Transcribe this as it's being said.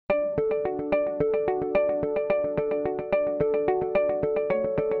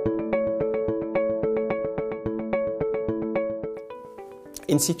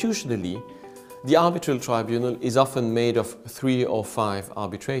Institutionally, the arbitral tribunal is often made of 3 or 5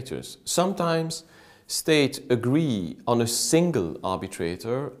 arbitrators. Sometimes states agree on a single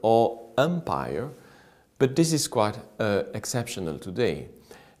arbitrator or umpire, but this is quite exceptional today.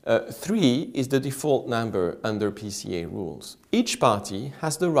 3 is the default number under PCA rules. Each party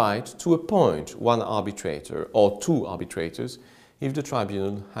has the right to appoint 1 arbitrator or 2 arbitrators if the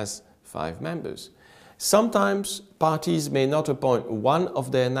tribunal has 5 members. Sometimes parties may not appoint one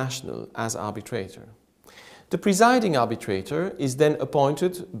of their national as arbitrator. The presiding arbitrator is then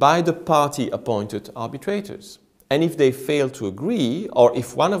appointed by the party-appointed arbitrators. And if they fail to agree, or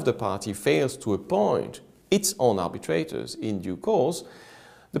if one of the party fails to appoint its own arbitrators in due course,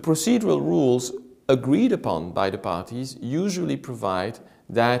 the procedural rules agreed upon by the parties usually provide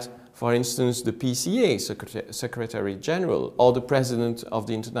that, for instance, the PCA Secretary General or the President of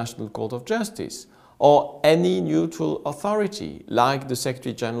the International Court of Justice or any neutral authority like the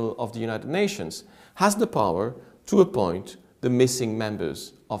Secretary General of the United Nations has the power to appoint the missing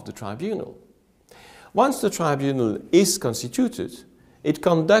members of the tribunal. Once the tribunal is constituted, it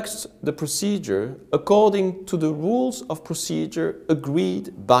conducts the procedure according to the rules of procedure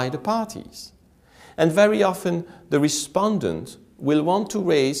agreed by the parties. And very often the respondent will want to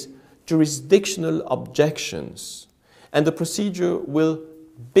raise jurisdictional objections, and the procedure will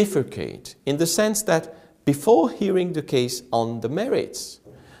bifurcate in the sense that before hearing the case on the merits,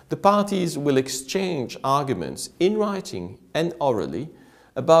 the parties will exchange arguments in writing and orally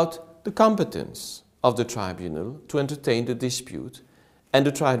about the competence of the tribunal to entertain the dispute, and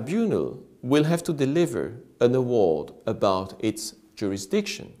the tribunal will have to deliver an award about its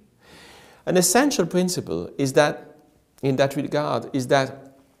jurisdiction. An essential principle is that, in that regard, is that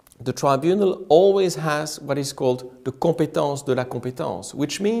the tribunal always has what is called the compétence de la compétence,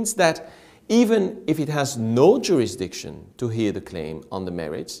 which means that even if it has no jurisdiction to hear the claim on the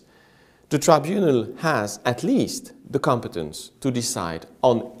merits, the tribunal has at least the competence to decide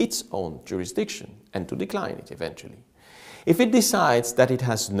on its own jurisdiction and to decline it eventually. If it decides that it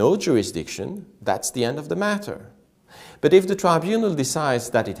has no jurisdiction, that's the end of the matter. But if the tribunal decides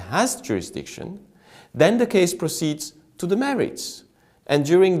that it has jurisdiction, then the case proceeds to the merits. And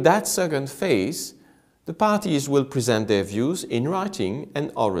during that second phase, the parties will present their views in writing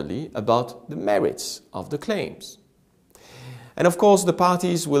and orally about the merits of the claims. And of course, the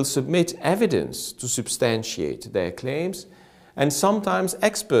parties will submit evidence to substantiate their claims, and sometimes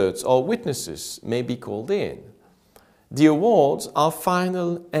experts or witnesses may be called in. The awards are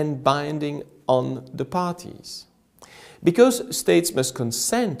final and binding on the parties. Because states must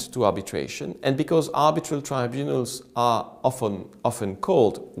consent to arbitration, and because arbitral tribunals are often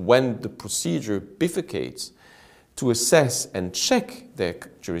called when the procedure bifurcates to assess and check their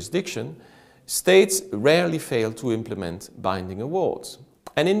jurisdiction, states rarely fail to implement binding awards.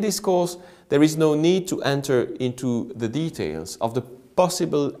 And in this course, there is no need to enter into the details of the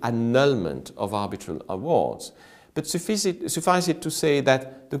possible annulment of arbitral awards, but suffice it to say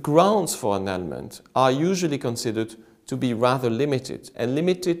that the grounds for annulment are usually considered to be rather limited, and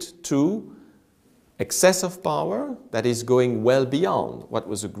limited to excess of power, that is going well beyond what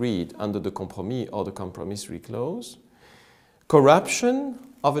was agreed under the compromis or the compromissory clause. Corruption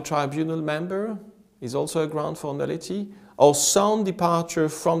of a tribunal member is also a ground for nullity, or sound departure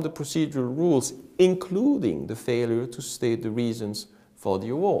from the procedural rules, including the failure to state the reasons for the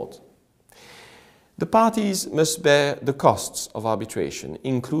award. The parties must bear the costs of arbitration,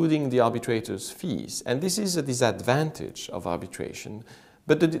 including the arbitrator's fees, and this is a disadvantage of arbitration.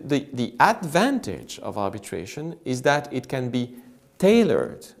 But the advantage of arbitration is that it can be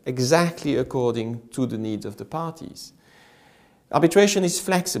tailored exactly according to the needs of the parties. Arbitration is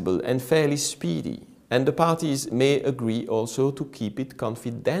flexible and fairly speedy, and the parties may agree also to keep it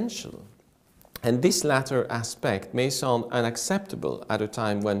confidential. And this latter aspect may sound unacceptable at a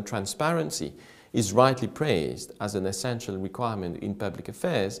time when transparency is rightly praised as an essential requirement in public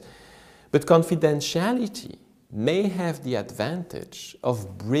affairs, but confidentiality may have the advantage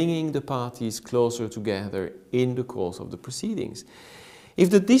of bringing the parties closer together in the course of the proceedings.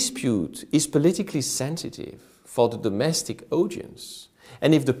 If the dispute is politically sensitive for the domestic audience,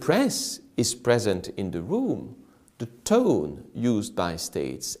 and if the press is present in the room, the tone used by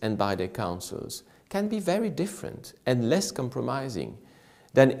states and by their counsels can be very different and less compromising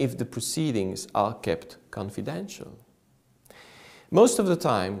than if the proceedings are kept confidential. Most of the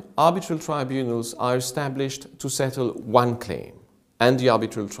time, arbitral tribunals are established to settle one claim, and the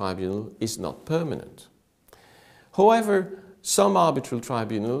arbitral tribunal is not permanent. However, some arbitral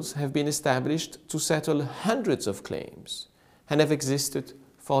tribunals have been established to settle hundreds of claims and have existed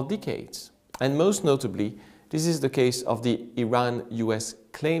for decades. And most notably, this is the case of the Iran-US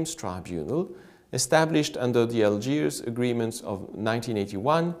Claims Tribunal, established under the Algiers Agreements of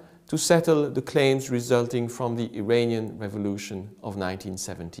 1981 to settle the claims resulting from the Iranian Revolution of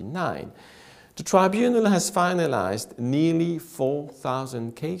 1979. The tribunal has finalized nearly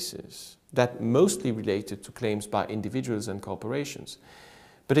 4,000 cases that mostly related to claims by individuals and corporations.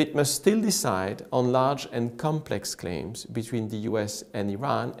 But it must still decide on large and complex claims between the US and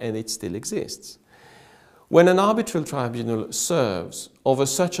Iran, and it still exists. When an arbitral tribunal serves over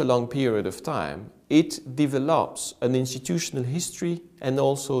such a long period of time, it develops an institutional history and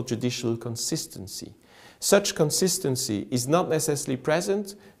also judicial consistency. Such consistency is not necessarily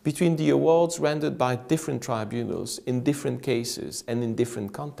present between the awards rendered by different tribunals in different cases and in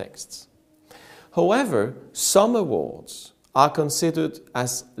different contexts. However, some awards are considered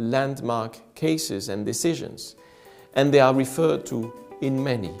as landmark cases and decisions, and they are referred to in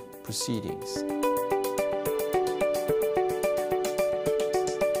many proceedings.